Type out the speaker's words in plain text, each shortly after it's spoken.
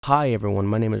Hi, everyone.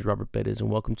 My name is Robert Bettis, and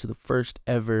welcome to the first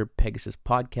ever Pegasis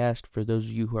podcast. For those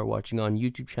of you who are watching on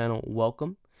YouTube channel,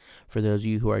 welcome. For those of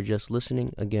you who are just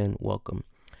listening, again, welcome.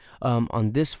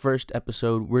 On this first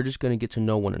episode, we're just going to get to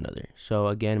know one another. So,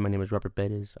 again, my name is Robert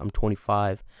Bettis. I'm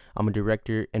 25. I'm a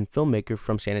director and filmmaker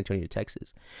from San Antonio,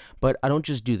 Texas. But I don't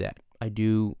just do that. I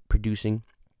do producing.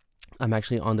 I'm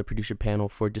actually on the producer panel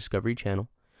for Discovery Channel.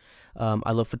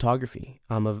 I love photography.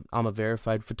 I'm a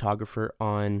verified photographer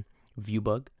on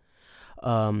Viewbug.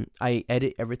 I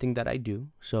edit everything that I do.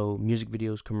 So music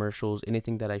videos, commercials,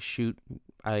 anything that I shoot,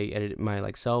 I edit it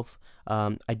myself.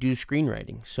 I do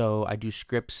screenwriting. So I do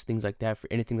scripts, things like that for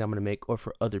anything that I'm going to make or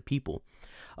for other people.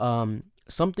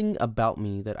 Something about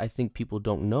me that I think people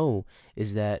don't know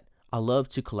is that I love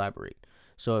to collaborate.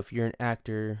 So if you're an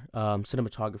actor,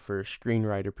 cinematographer,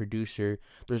 screenwriter, producer,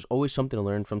 there's always something to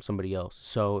learn from somebody else.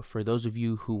 So for those of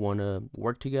you who want to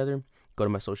work together, go to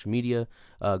my social media,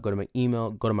 go to my email,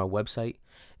 go to my website,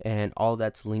 and all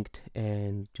that's linked,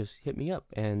 and just hit me up.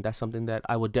 And that's something that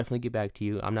I will definitely get back to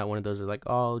you. I'm not one of those that like,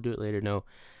 oh, I'll do it later. No,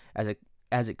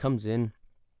 as it comes in,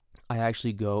 I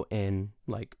actually go and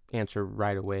answer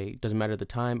right away. Doesn't matter the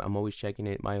time. I'm always checking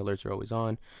it. My alerts are always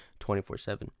on,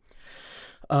 24/7.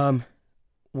 Um,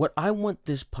 what I want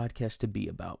this podcast to be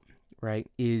about, right,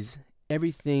 is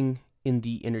everything in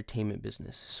the entertainment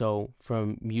business. So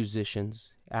from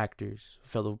musicians, actors,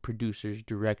 fellow producers,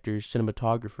 directors,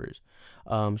 cinematographers,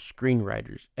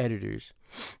 screenwriters, editors,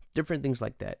 different things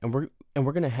like that. And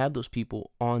we're gonna have those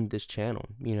people on this channel.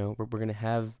 We're gonna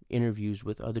have interviews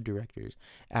with other directors,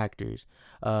 actors,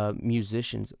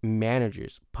 musicians,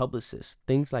 managers, publicists,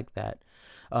 things like that.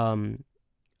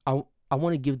 I I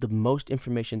want to give the most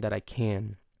information that I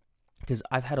can because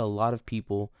I've had a lot of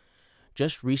people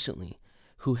just recently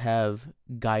who have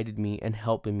guided me and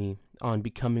helping me on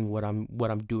becoming what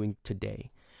I'm doing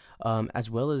today, as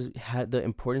well as the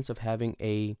importance of having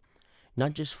a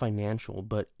not just financial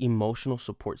but emotional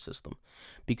support system,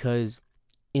 because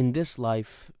in this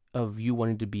life of you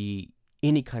wanting to be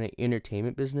any kind of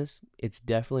entertainment business, it's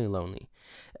definitely lonely.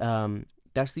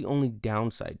 That's the only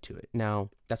downside to it. Now,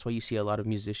 that's why you see a lot of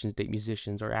musicians date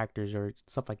musicians or actors or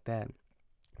stuff like that,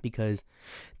 because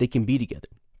they can be together.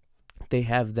 They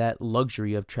have that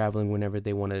luxury of traveling whenever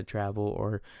they want to travel,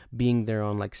 or being there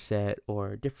on set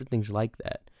or different things like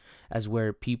that. As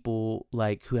where people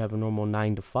who have a normal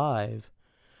 9 to 5,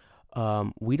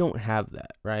 we don't have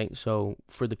that, right? So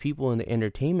for the people in the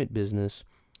entertainment business,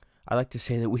 I like to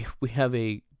say that we have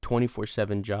a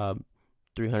 24/7 job,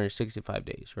 365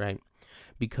 days, right?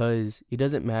 Because it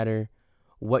doesn't matter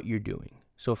what you're doing.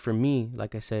 So for me,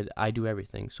 like I said, I do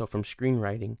everything. So from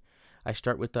screenwriting, I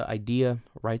start with the idea,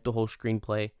 write the whole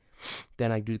screenplay,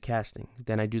 then I do the casting,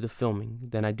 then I do the filming,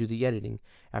 then I do the editing.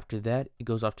 After that, it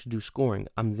goes off to do scoring.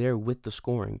 I'm there with the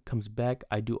scoring. Comes back,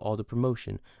 I do all the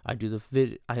promotion. I do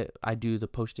I do the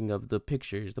posting of the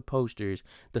pictures, the posters,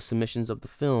 the submissions of the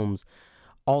films,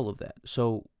 all of that.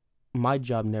 So my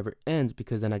job never ends,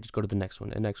 because then I just go to the next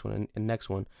one and next one and next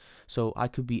one. So I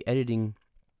could be editing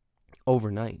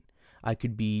overnight. I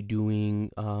could be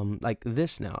doing like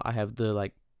this now. I have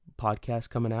the podcast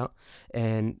coming out,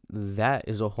 and that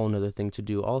is a whole nother thing to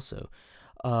do also.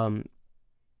 Um,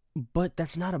 but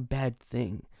that's not a bad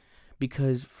thing,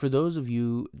 because for those of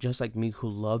you just like me who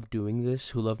love doing this,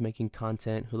 who love making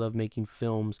content, who love making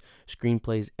films,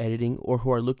 screenplays, editing, or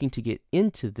who are looking to get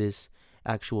into this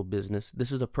actual business,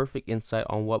 this is a perfect insight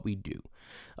on what we do.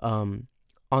 On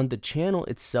the channel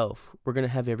itself, we're going to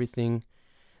have everything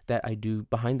that I do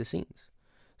behind the scenes.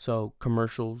 So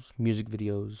commercials, music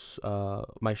videos,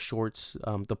 my shorts,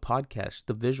 the podcast,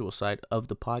 the visual side of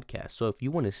the podcast. So if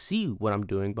you want to see what I'm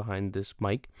doing behind this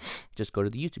mic, just go to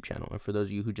the YouTube channel. And for those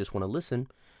of you who just want to listen,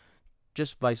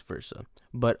 just vice versa.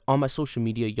 But on my social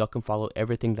media, y'all can follow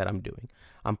everything that I'm doing.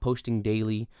 I'm posting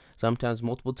daily, sometimes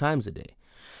multiple times a day.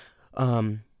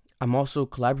 I'm also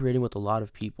collaborating with a lot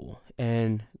of people,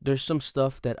 and there's some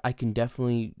stuff that I can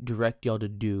definitely direct y'all to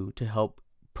do to help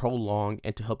prolong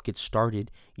and to help get started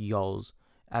y'all's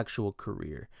actual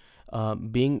career.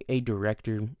 Being a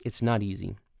director, it's not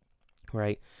easy,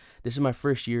 right? This is my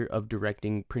first year of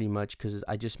directing, pretty much, because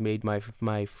I just made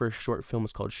my first short film.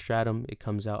 It's called Stratum. It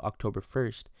comes out October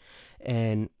 1st,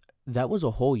 and that was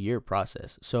a whole year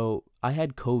process. So I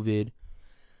had COVID,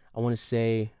 I want to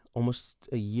say almost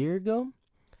a year ago,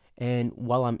 and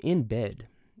while I'm in bed,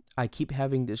 I keep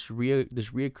having this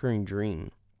reoccurring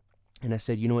dream, and I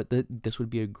said, you know what, this would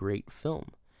be a great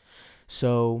film.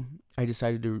 So I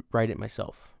decided to write it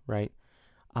myself, right?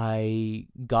 I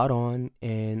got on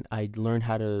and I learned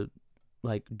how to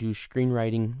do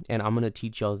screenwriting, and I'm gonna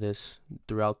teach y'all this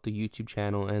throughout the YouTube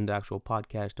channel and the actual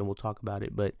podcast, and we'll talk about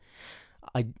it. But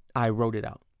I wrote it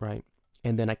out, right?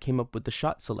 And then I came up with the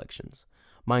shot selections.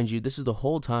 Mind you, this is the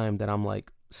whole time that I'm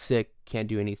like sick, can't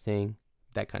do anything,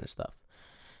 that kind of stuff.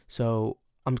 So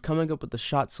I'm coming up with the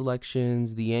shot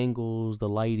selections, the angles, the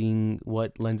lighting,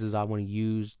 what lenses I want to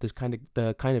use, the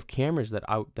kind of cameras that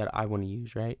I want to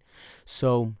use, right?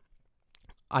 So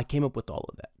I came up with all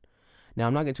of that. Now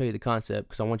I'm not gonna tell you the concept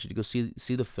because I want you to go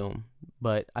see the film.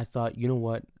 But I thought, you know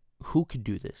what? Who could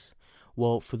do this?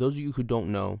 Well, for those of you who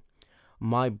don't know,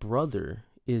 my brother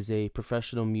is a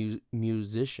professional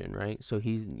musician, right? So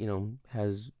he,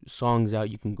 has songs out.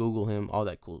 You can Google him, all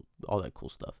that cool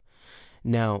stuff.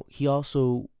 Now he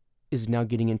also is now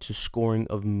getting into scoring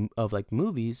of like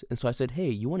movies, and so I said, hey,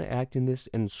 you want to act in this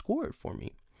and score it for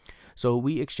me? So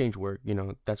we exchange work.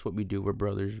 That's what we do. We're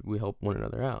brothers. We help one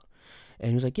another out. And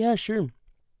he was like, yeah, sure.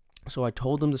 So I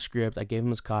told him the script. I gave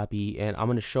him his copy, and I'm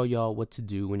going to show y'all what to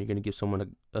do when you're going to give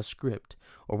someone a script,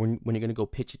 or when you're going to go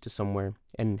pitch it to somewhere,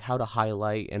 and how to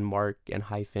highlight and mark and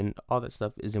hyphen. All that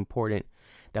stuff is important.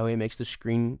 That way it makes the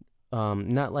screen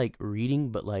not like reading,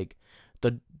 but like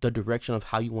the direction of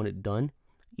how you want it done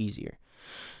easier.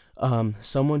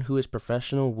 Someone who is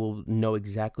professional will know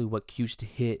exactly what cues to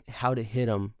hit, how to hit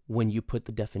them when you put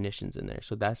the definitions in there.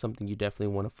 So that's something you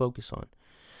definitely want to focus on.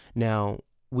 Now,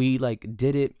 we like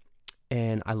did it,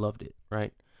 and I loved it,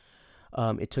 right?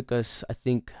 It took us, I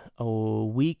think, a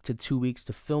week to 2 weeks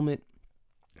to film it,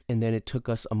 and then it took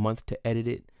us a month to edit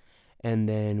it, and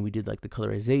then we did like the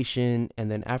colorization,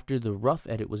 and then after the rough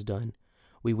edit was done,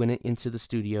 we went into the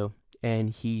studio, and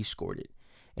he scored it,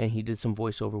 and he did some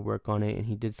voiceover work on it, and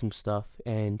he did some stuff,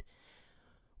 and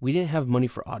we didn't have money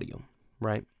for audio,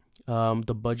 right?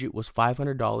 The budget was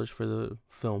 $500 for the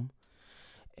film,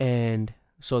 and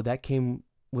so that came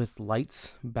with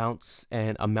lights, bounce,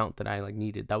 and a mount that I like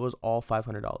needed. That was all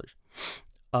 $500.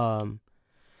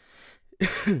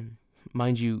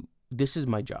 Mind you, this is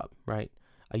my job, right?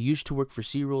 I used to work for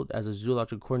SeaWorld as a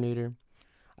zoological coordinator.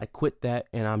 I quit that,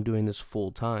 and I'm doing this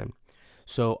full time.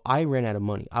 So I ran out of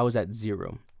money. I was at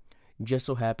zero. Just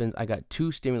so happens I got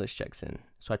 2 stimulus checks in.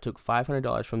 So I took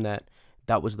 $500 from that.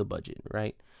 That was the budget,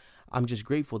 right? I'm just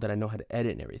grateful that I know how to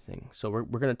edit and everything. So we're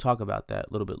going to talk about that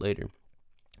a little bit later.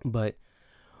 But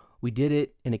we did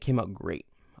it, and it came out great.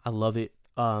 I love it.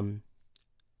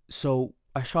 So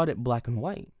I shot it black and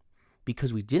white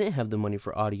because we didn't have the money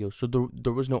for audio. So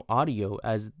there was no audio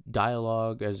as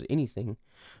dialogue, as anything.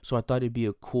 So I thought it'd be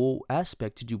a cool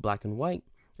aspect to do black and white,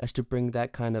 as to bring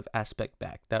that kind of aspect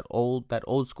back. That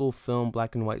old school film,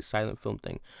 black and white silent film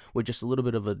thing, with just a little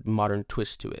bit of a modern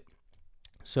twist to it.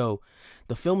 So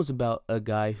the film is about a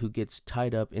guy who gets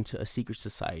tied up into a secret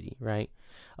society, right?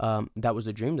 That was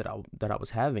a dream that I was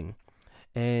having.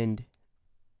 And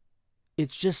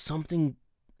it's just something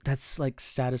that's like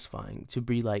satisfying to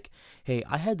be like, hey,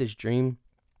 I had this dream.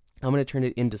 I'm going to turn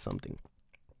it into something.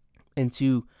 And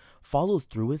to follow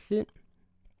through with it,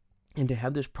 and to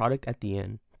have this product at the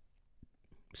end,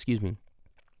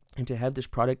 and to have this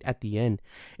product at the end,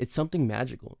 it's something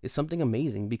magical. It's something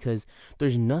amazing, because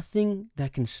there's nothing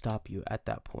that can stop you at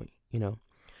that point,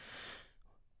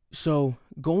 So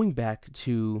going back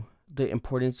to the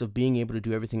importance of being able to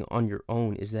do everything on your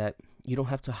own is that you don't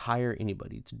have to hire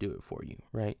anybody to do it for you,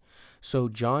 right? So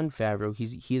Jon Favreau,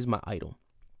 he is my idol.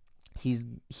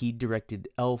 He directed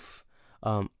Elf,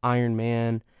 Iron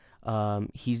Man.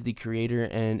 He's the creator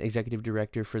and executive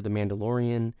director for The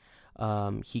Mandalorian.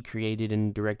 He created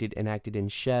and directed and acted in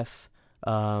Chef.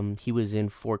 He was in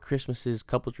Four Christmases,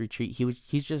 Couples Retreat.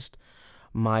 He's just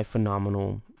my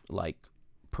phenomenal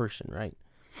person, right?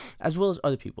 As well as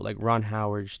other people like Ron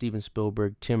Howard, Steven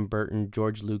Spielberg, Tim Burton,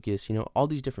 George Lucas, all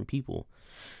these different people.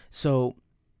 So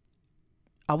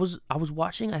I was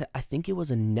watching, I think it was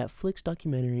a Netflix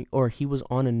documentary, or he was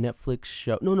on a Netflix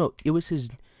show. No, it was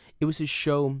his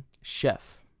show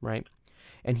Chef, right?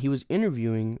 And he was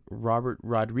interviewing Robert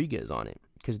Rodriguez on it,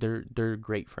 because they're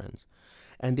great friends.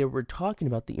 And they were talking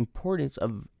about the importance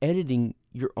of editing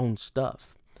your own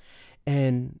stuff.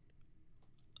 And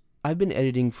I've been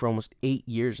editing for almost 8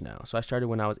 years now. So I started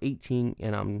when I was 18,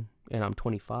 and I'm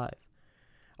 25.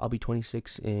 I'll be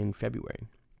 26 in February.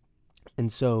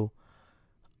 And so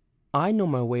I know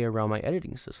my way around my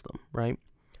editing system, right?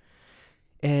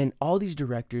 And all these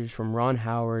directors, from Ron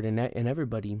Howard and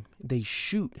everybody, they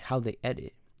shoot how they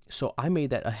edit. So I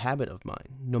made that a habit of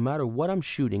mine. No matter what I'm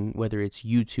shooting, whether it's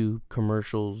YouTube,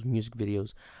 commercials, music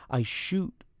videos, I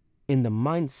shoot in the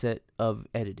mindset of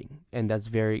editing. And that's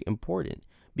very important,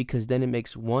 because then it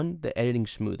makes, 1, the editing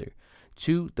smoother,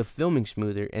 2, the filming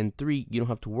smoother, and 3, you don't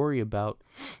have to worry about,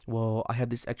 well, I have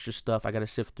this extra stuff, I got to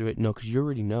sift through it. No, because you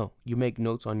already know. You make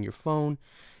notes on your phone.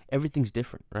 Everything's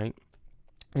different, right?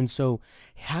 And so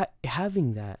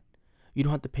having that, you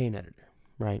don't have to pay an editor,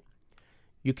 right?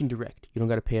 You can direct. You don't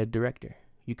got to pay a director.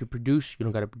 You can produce. You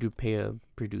don't got to pay a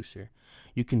producer.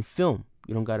 You can film.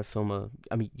 You don't got to film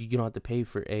you don't have to pay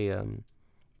for a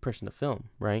person to film,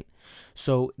 right?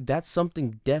 So that's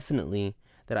something definitely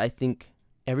that I think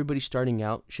everybody starting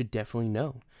out should definitely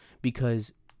know,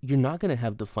 because you're not going to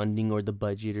have the funding or the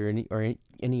budget or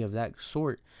any of that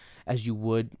sort as you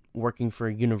would working for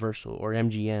Universal or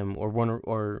MGM or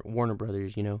Warner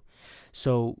Brothers, you know.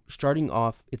 So starting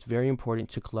off, it's very important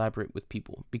to collaborate with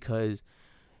people, because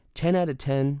 10 out of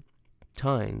 10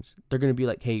 times they're going to be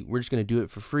like, hey, we're just going to do it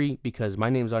for free because my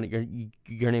name's on it,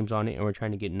 your name's on it, and we're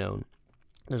trying to get known.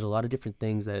 There's a lot of different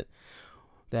things that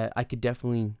I could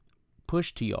definitely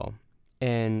push to y'all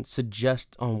and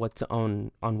suggest on what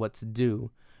to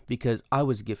do, because I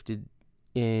was gifted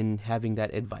in having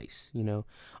that advice, you know,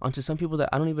 onto some people that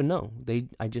I don't even know.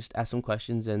 I just asked some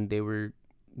questions, and they were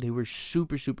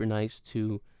super, super nice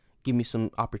to give me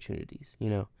some opportunities, you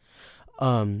know.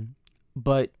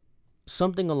 But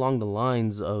something along the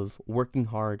lines of working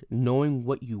hard, knowing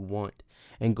what you want,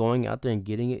 and going out there and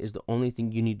getting it is the only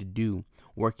thing you need to do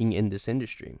working in this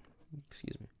industry.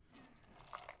 Excuse me.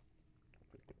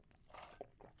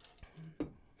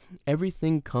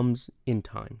 Everything comes in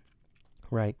time,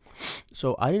 right?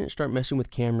 So I didn't start messing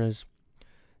with cameras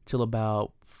till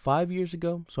about 5 years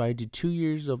ago. So I did 2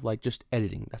 years of like just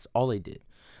editing. That's all I did.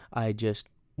 I just,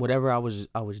 whatever I was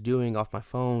doing off my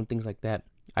phone, things like that,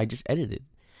 I just edited.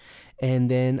 And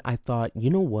then I thought, you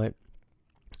know what?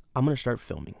 I'm going to start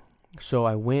filming. So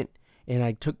I went and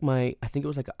I took I think it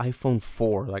was like an iPhone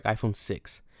 4, like iPhone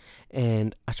 6,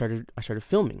 and I started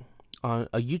filming on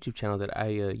a YouTube channel that I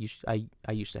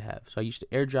used to have. So I used to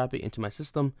airdrop it into my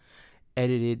system,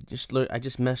 edited. I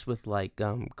just messed with like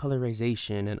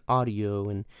colorization and audio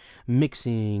and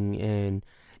mixing and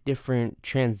different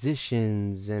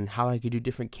transitions and how I could do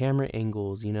different camera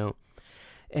angles, you know.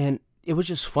 And it was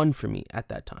just fun for me at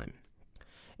that time.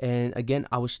 And again,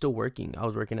 I was still working. I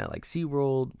was working at like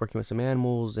SeaWorld, working with some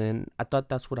animals, and I thought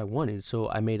that's what I wanted. So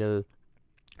I made a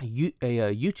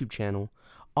YouTube channel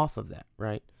off of that,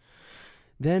 right?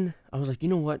 Then I was like, you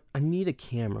know what? I need a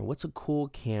camera. What's a cool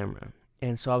camera?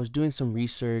 And so I was doing some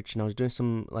research, and I was doing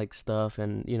some like stuff,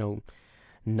 and you know,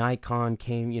 Nikon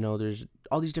came, you know, there's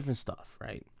all these different stuff,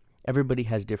 right? Everybody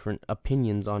has different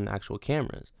opinions on actual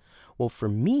cameras. Well, for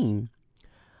me,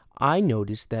 I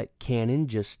noticed that Canon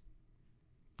just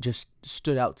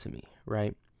stood out to me,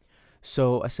 right?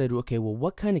 So I said, okay, well,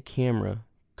 what kind of camera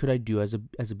could I do as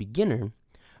a beginner,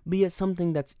 but yet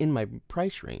something that's in my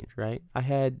price range, right? I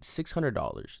had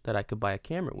 $600 that I could buy a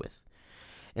camera with.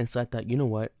 And so I thought, you know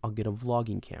what? I'll get a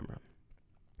vlogging camera.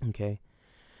 Okay.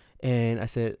 And I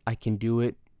said, I can do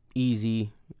it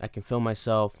easy. I can film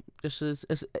myself.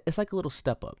 It's like a little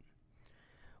step up.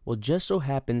 Well, just so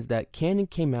happens that Canon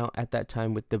came out at that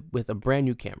time with a brand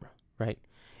new camera, right?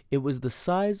 It was the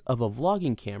size of a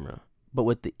vlogging camera, but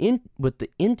with the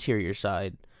interior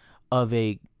side of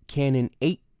a Canon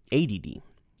 880D,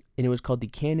 and it was called the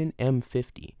Canon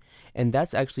M50. And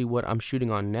that's actually what I'm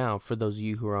shooting on now. For those of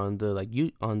you who are on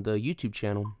the on the YouTube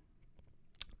channel,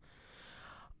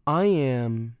 I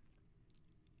am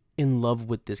in love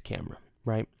with this camera,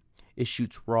 right? It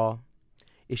shoots raw.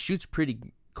 It shoots pretty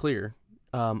clear.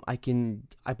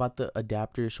 I bought the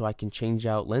adapter so I can change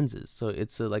out lenses. So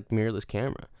it's a like mirrorless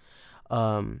camera.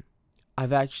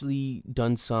 I've actually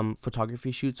done some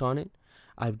photography shoots on it.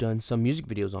 I've done some music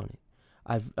videos on it.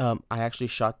 I actually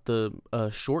shot the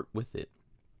short with it.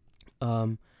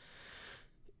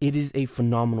 It is a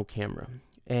phenomenal camera,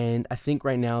 and I think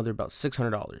right now they're about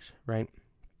 $600, right?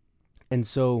 And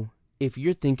so if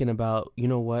you're thinking about, you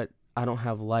know what, I don't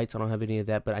have lights, I don't have any of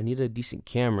that, but I need a decent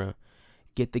camera,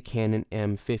 get the Canon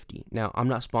M50. Now, I'm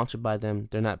not sponsored by them.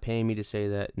 They're not paying me to say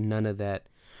that, none of that.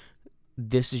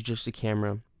 This is just a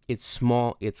camera. It's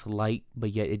small, it's light,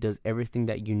 but yet it does everything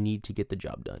that you need to get the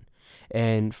job done.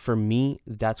 And for me,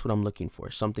 that's what I'm looking for.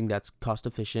 Something that's cost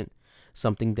efficient,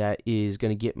 something that is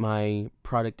going to get my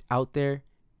product out there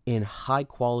in high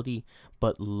quality,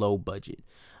 but low budget.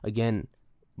 Again,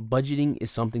 budgeting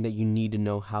is something that you need to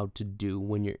know how to do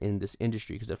when you're in this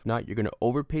industry, because if not, you're going to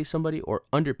overpay somebody or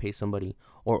underpay somebody,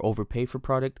 or overpay for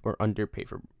product or underpay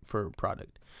for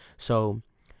product. So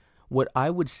what I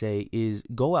would say is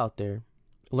go out there,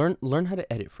 learn how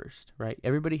to edit first, right?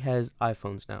 Everybody has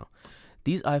iPhones now.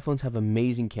 These iPhones have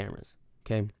amazing cameras,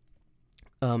 okay?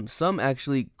 Some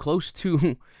actually close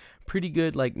to pretty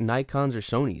good, like Nikons or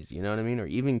Sonys, you know what I mean? Or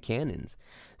even Canons.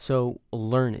 So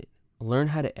learn it. Learn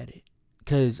how to edit.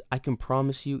 Because I can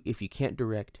promise you, if you can't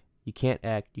direct, You can't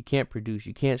act, you can't produce,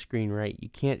 you can't screenwrite, you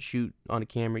can't shoot on a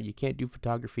camera, you can't do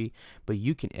photography, but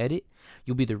you can edit.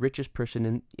 You'll be the richest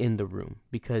person in the room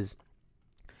because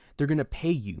they're going to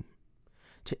pay you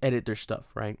to edit their stuff,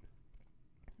 right?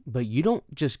 But you don't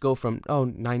just go from,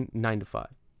 nine to 5.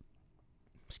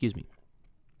 Excuse me.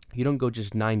 You don't go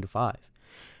just 9 to 5.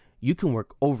 You can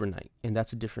work overnight, and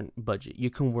that's a different budget. You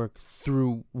can work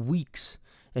through weeks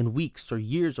and weeks or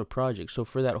years of projects. So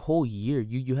for that whole year,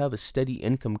 you have a steady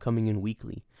income coming in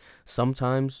weekly.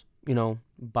 Sometimes,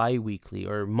 bi-weekly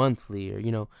or monthly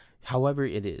or, however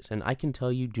it is. And I can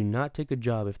tell you, do not take a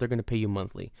job if they're going to pay you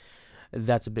monthly.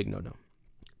 That's a big no-no.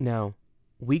 Now,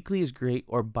 weekly is great,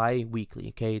 or bi-weekly,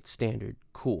 okay? It's standard.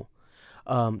 Cool.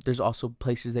 There's also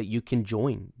places that you can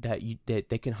join that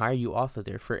they can hire you off of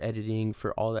there for editing,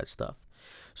 for all that stuff.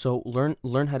 So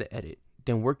learn how to edit,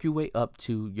 then work your way up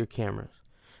to your cameras,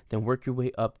 then work your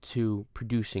way up to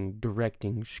producing,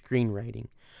 directing, screenwriting.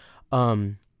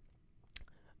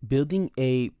 Building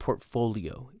a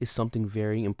portfolio is something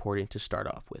very important to start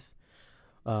off with.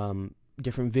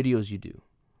 Different videos you do,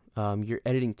 your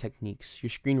editing techniques, your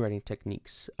screenwriting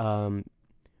techniques,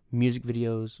 music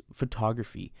videos,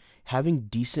 photography. Having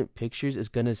decent pictures is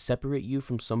going to separate you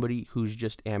from somebody who's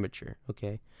just amateur,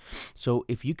 okay? So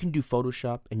if you can do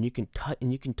Photoshop and you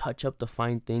can touch up the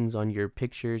fine things on your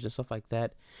pictures and stuff like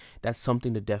that, that's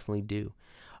something to definitely do.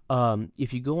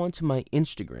 If you go onto my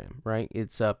Instagram, right,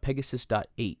 it's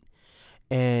Pegasis.8,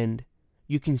 and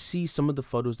you can see some of the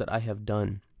photos that I have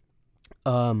done.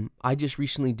 I just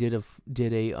recently did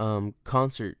a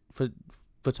concert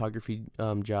photography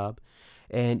job,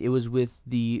 and it was with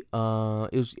the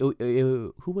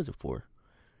who was it for?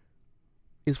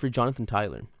 It was for Jonathan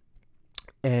Tyler,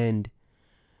 and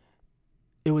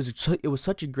it was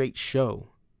such a great show.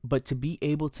 But to be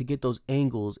able to get those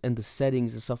angles and the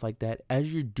settings and stuff like that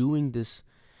as you're doing this,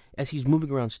 as he's moving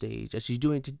around stage, as he's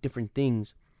doing different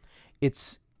things,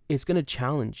 it's gonna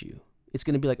challenge you. It's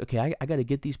going to be like, okay, I got to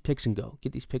get these pics and go,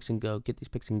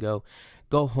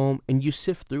 go home, and you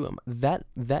sift through them.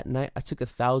 That night, I took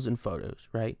 1,000 photos,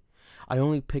 right? I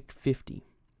only picked 50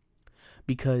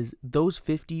 because those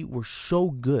 50 were so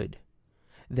good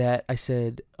that I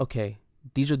said, okay,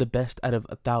 these are the best out of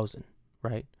 1,000,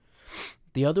 right?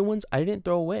 The other ones I didn't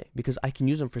throw away because I can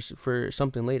use them for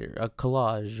something later, a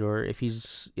collage, or if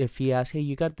he asks, hey,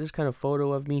 you got this kind of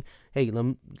photo of me? Hey,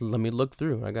 let me look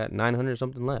through. I got 900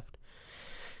 something left.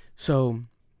 So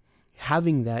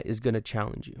having that is going to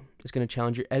challenge you. It's going to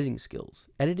challenge your editing skills.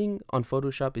 Editing on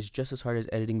Photoshop is just as hard as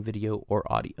editing video or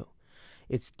audio.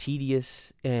 It's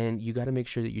tedious, and you got to make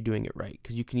sure that you're doing it right,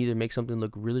 because you can either make something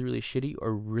look really, really shitty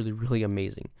or really, really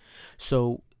amazing.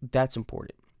 So that's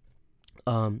important.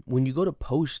 When you go to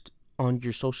post on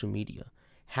your social media,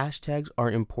 hashtags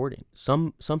are important.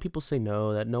 Some people say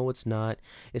no, it's not.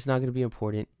 It's not going to be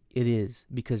important. It is,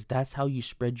 because that's how you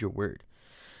spread your word.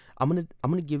 I'm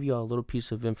gonna give you all a little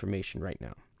piece of information right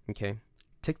now, okay?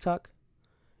 TikTok,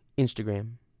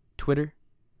 Instagram, Twitter,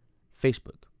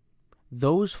 Facebook.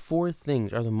 Those 4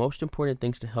 things are the most important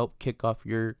things to help kick off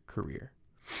your career.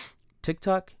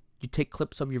 TikTok, you take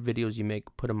clips of your videos you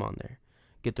make, put them on there.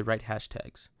 Get the right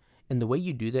hashtags. And the way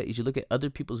you do that is you look at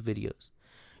other people's videos.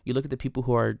 You look at the people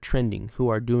who are trending, who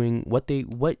are doing what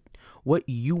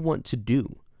you want to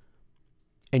do,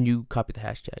 and you copy the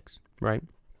hashtags, right?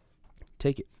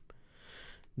 Take it.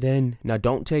 Then, now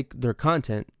don't take their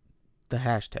content, the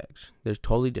hashtags. They're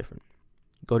totally different.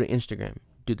 Go to Instagram,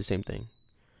 do the same thing.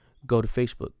 Go to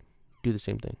Facebook, do the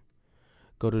same thing.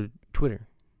 Go to Twitter,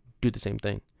 do the same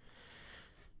thing.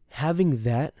 Having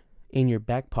that in your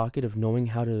back pocket of knowing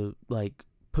how to,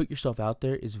 put yourself out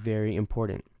there is very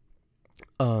important.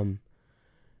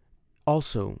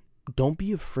 Also, don't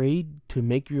be afraid to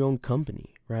make your own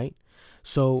company, right?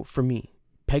 So, for me,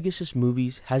 Pegasis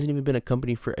Movies hasn't even been a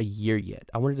company for a year yet.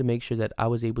 I wanted to make sure that I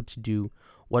was able to do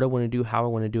what I want to do, how I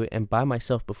want to do it, and by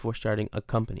myself before starting a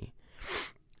company.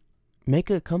 Make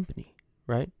a company,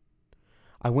 right?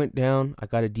 I went down, I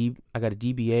got a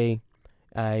DBA,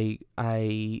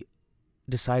 I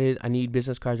decided I need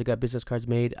business cards. I got business cards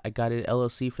made. I got an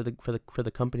LLC for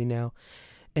the company now,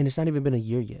 and it's not even been a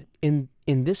year yet. In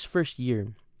this first year,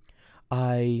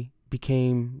 I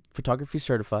became photography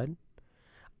certified.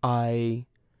 I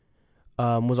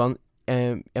am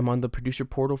on the producer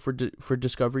portal for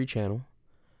Discovery Channel.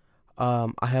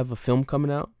 I have a film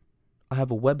coming out. I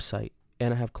have a website,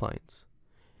 and I have clients.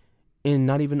 In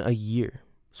not even a year.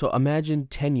 So imagine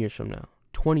 10 years from now,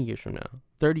 20 years from now,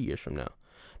 30 years from now.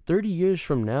 30 years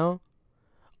from now,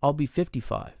 I'll be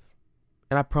 55.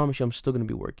 And I promise you I'm still going to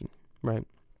be working, right?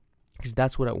 Because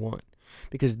that's what I want.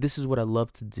 Because this is what I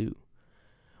love to do.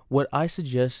 What I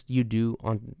suggest you do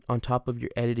on top of your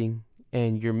editing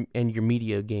and your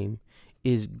media game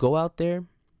is go out there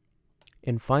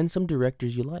and find some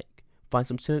directors you like. Find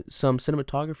some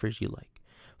cinematographers you like.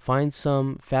 Find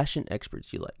some fashion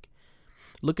experts you like.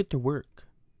 Look at their work.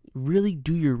 Really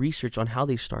do your research on how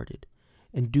they started,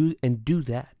 and do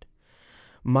that.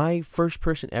 My first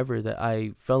person ever that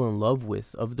I fell in love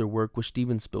with of their work was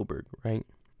Steven Spielberg, right?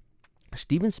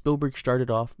 Steven Spielberg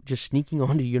started off just sneaking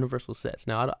onto Universal sets.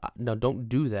 Now, don't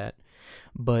do that,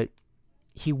 but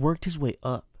he worked his way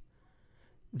up.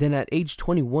 Then at age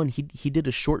 21, he did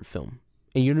a short film,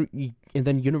 and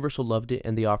then Universal loved it,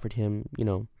 and they offered him,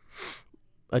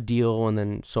 a deal, and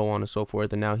then so on and so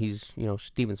forth. And now he's,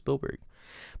 Steven Spielberg.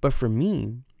 But for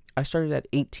me, I started at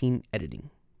 18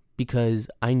 editing because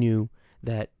I knew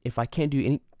that if I can't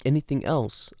do anything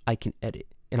else, I can edit,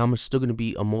 and I'm still going to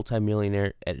be a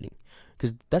multimillionaire editing,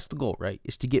 because that's the goal, right?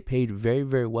 Is to get paid very,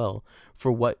 very well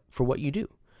for what you do.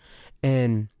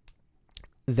 And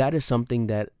that is something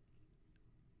that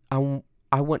I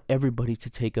want everybody to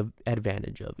take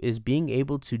advantage of, is being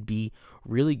able to be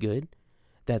really good,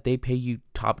 that they pay you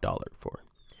top dollar for.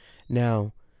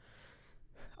 Now,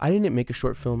 I didn't make a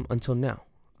short film until now.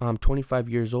 I'm 25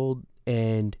 years old,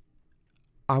 and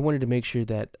I wanted to make sure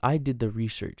that I did the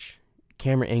research,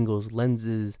 camera angles,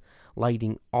 lenses,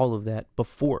 lighting, all of that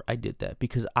before I did that,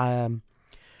 because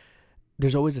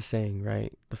there's always a saying,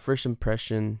 right? The first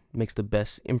impression makes the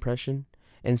best impression.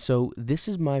 And so this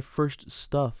is my first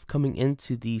stuff coming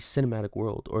into the cinematic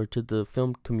world, or to the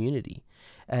film community,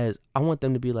 as I want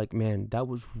them to be like, man, that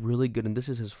was really good, and this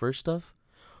is his first stuff.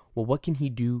 Well, what can he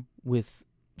do with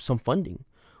some funding?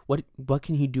 What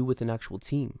can he do with an actual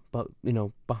team, but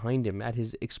behind him at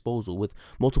his disposal, with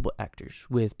multiple actors,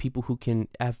 with people who can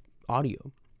have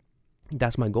audio?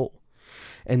 That's my goal.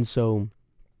 And so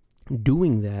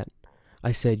doing that,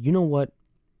 I said, you know what?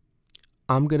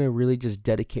 I'm going to really just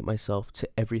dedicate myself to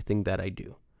everything that I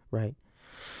do, right?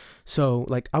 So,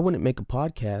 I wouldn't make a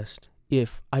podcast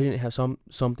if I didn't have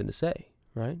something to say,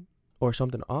 right? Or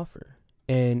something to offer.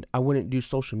 And I wouldn't do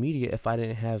social media if I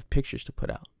didn't have pictures to put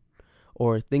out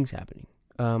or things happening.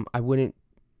 I wouldn't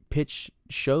pitch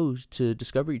shows to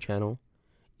Discovery Channel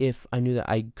if I knew that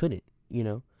I couldn't,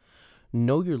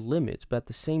 Know your limits, but at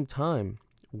the same time,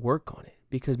 work on it.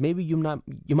 Because maybe you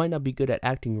might not be good at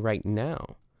acting right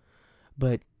now,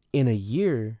 but in a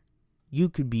year, you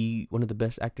could be one of the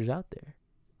best actors out there,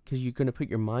 because you're going to put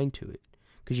your mind to it,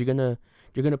 because you're going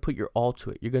to put your all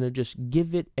to it. You're going to just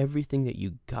give it everything that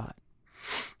you got.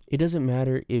 It doesn't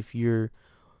matter if you're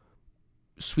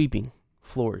sweeping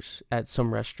floors at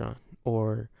some restaurant,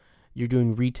 or you're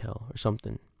doing retail or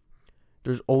something.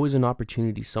 There's always an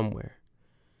opportunity somewhere.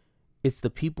 It's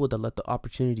the people that let the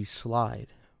opportunity slide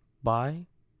by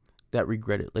that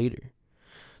regret it later.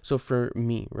 So for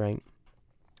me, right,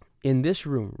 in this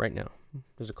room right now,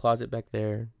 there's a closet back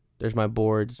there. There's my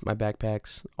boards, my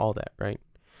backpacks, all that, right?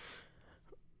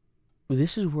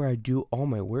 This is where I do all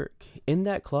my work. In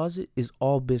that closet is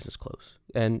all business clothes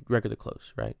and regular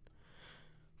clothes, right?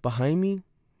 Behind me,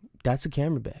 that's a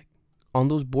camera bag. On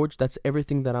those boards, that's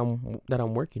everything that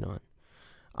I'm working on.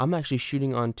 I'm actually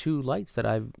shooting on 2 lights that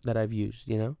I've used,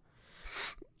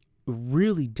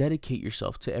 Really dedicate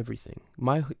yourself to everything.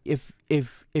 If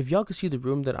y'all could see the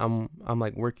room that I'm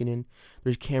working in,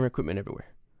 there's camera equipment everywhere.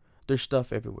 There's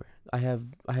stuff everywhere. I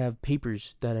have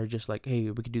papers that are just like, hey,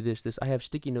 we could do this. I have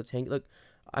sticky notes hanging. Look,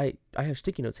 I have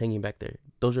sticky notes hanging back there.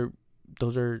 Those are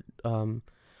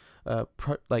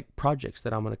projects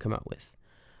that I'm gonna come out with.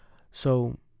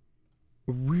 So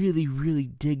really, really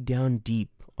dig down deep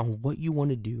on what you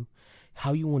want to do,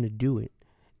 how you want to do it,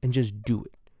 and just do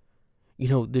it.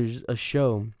 There's a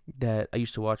show that I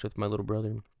used to watch with my little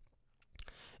brother,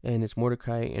 and it's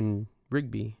Mordecai and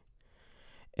Rigby,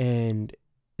 and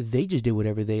they just did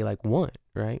whatever they want,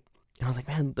 right? And I was like,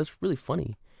 man, that's really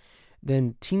funny.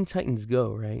 Then Teen Titans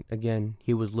Go, right? Again,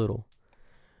 he was little.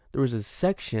 There was a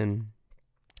section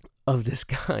of this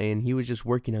guy, and he was just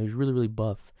working out. He was really, really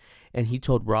buff, and he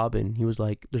told Robin, he was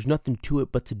like, there's nothing to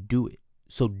it but to do it,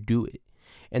 so do it.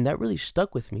 And that really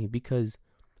stuck with me, because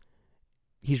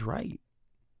he's right.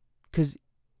 Because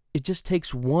it just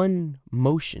takes one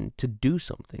motion to do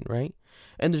something, right?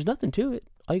 And there's nothing to it.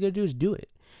 All you gotta do is do it.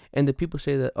 And the people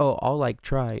say that, oh, I'll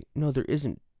try. No, there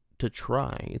isn't to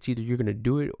try. It's either you're gonna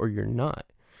do it or you're not.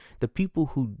 The people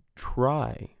who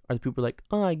try are the people like,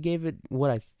 oh, I gave it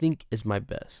what I think is my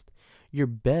best. Your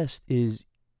best is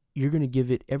you're gonna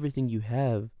give it everything you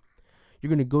have. You're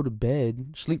gonna go to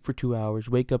bed, sleep for 2 hours,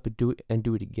 wake up and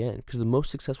do it again. Because the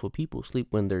most successful people sleep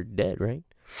when they're dead, right?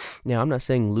 Now, I'm not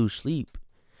saying lose sleep,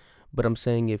 but I'm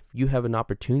saying if you have an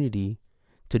opportunity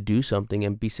to do something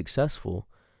and be successful,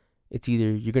 it's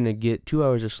either you're going to get 2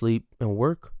 hours of sleep and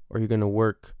work, or you're going to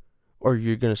work, or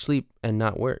you're going to sleep and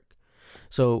not work.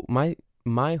 So my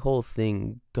whole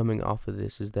thing coming off of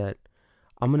this is that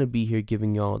I'm going to be here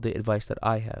giving y'all the advice that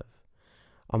I have.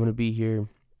 I'm going to be here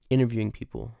interviewing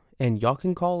people. And y'all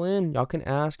can call in, y'all can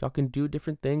ask, y'all can do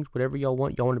different things, whatever y'all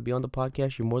want. Y'all want to be on the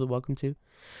podcast, you're more than welcome to.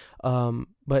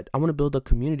 But I want to build a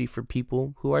community for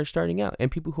people who are starting out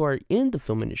and people who are in the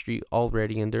film industry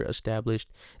already and they're established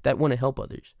that want to help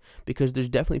others. Because there's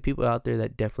definitely people out there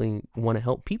that definitely want to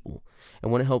help people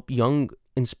and want to help young,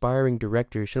 inspiring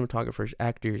directors, cinematographers,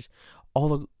 actors,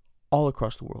 all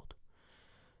across the world.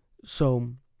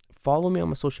 So follow me on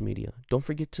my social media. Don't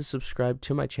forget to subscribe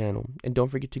to my channel, and don't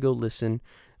forget to go listen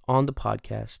on the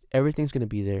podcast. Everything's going to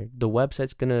be there. The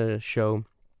website's going to show.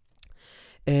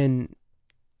 And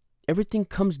everything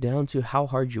comes down to how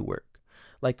hard you work.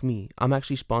 Like me, I'm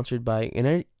actually sponsored by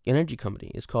an energy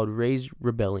company. It's called Raise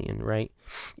Rebellion, right?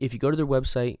 If you go to their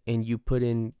website and you put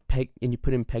in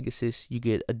Pegasis, you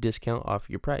get a discount off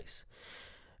your price.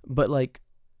 But like,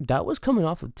 that was coming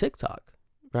off of TikTok,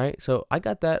 right? So I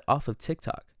got that off of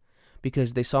TikTok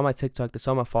because they saw my TikTok, they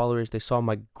saw my followers, they saw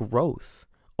my growth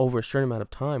over a certain amount of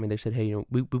time, and they said, hey,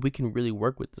 we can really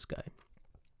work with this guy.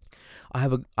 I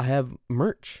have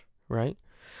merch, right?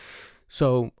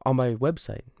 So on my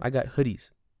website, I got hoodies.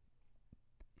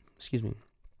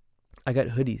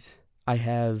 I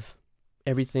have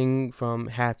everything from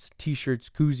hats, t-shirts,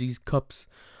 koozies, cups,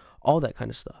 all that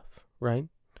kind of stuff, right?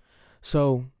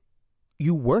 So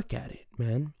you work at it,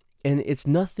 man. And it's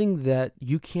nothing that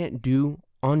you can't do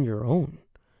on your own.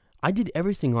 I did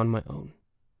everything on my own.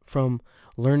 From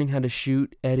learning how to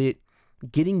shoot, edit,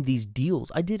 getting these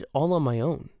deals. I did it all on my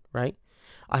own, right?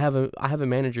 I have a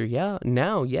manager,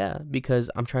 because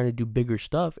I'm trying to do bigger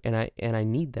stuff and I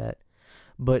need that.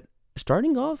 But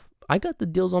starting off, I got the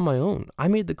deals on my own. I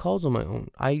made the calls on my own.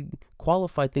 I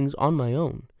qualified things on my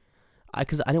own.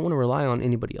 Because I didn't want to rely on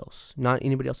anybody else, not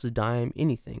anybody else's dime,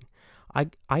 anything.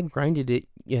 I grinded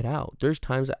it out. There's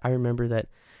times that I remember that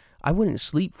I wouldn't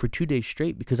sleep for 2 days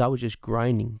straight because I was just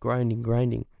grinding,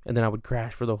 and then I would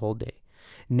crash for the whole day.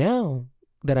 Now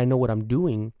that I know what I'm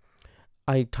doing,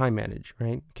 I time manage,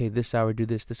 right? Okay, this hour do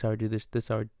this hour do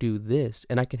this hour do this,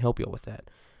 and I can help y'all with that.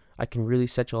 I can really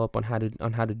set y'all up on how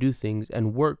to do things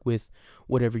and work with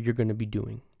whatever you're going to be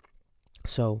doing.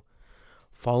 So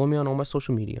follow me on all my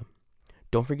social media.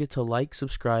 Don't forget to like,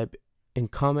 subscribe, and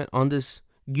comment on this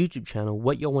YouTube channel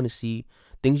what y'all want to see,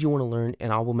 things you want to learn,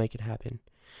 and I will make it happen.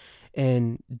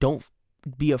 And don't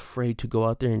be afraid to go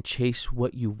out there and chase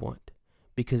what you want,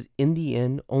 because in the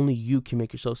end, only you can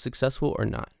make yourself successful or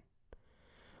not.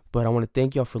 But I want to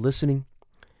thank y'all for listening.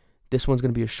 This one's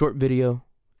going to be a short video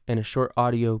and a short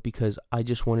audio because I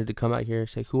just wanted to come out here,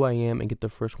 say who I am, and get the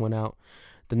first one out.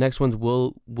 The next ones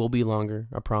will be longer,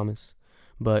 I promise.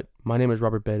 But my name is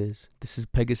Robert Bettis. This is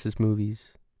Pegasus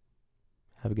Movies.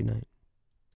 Have a good night.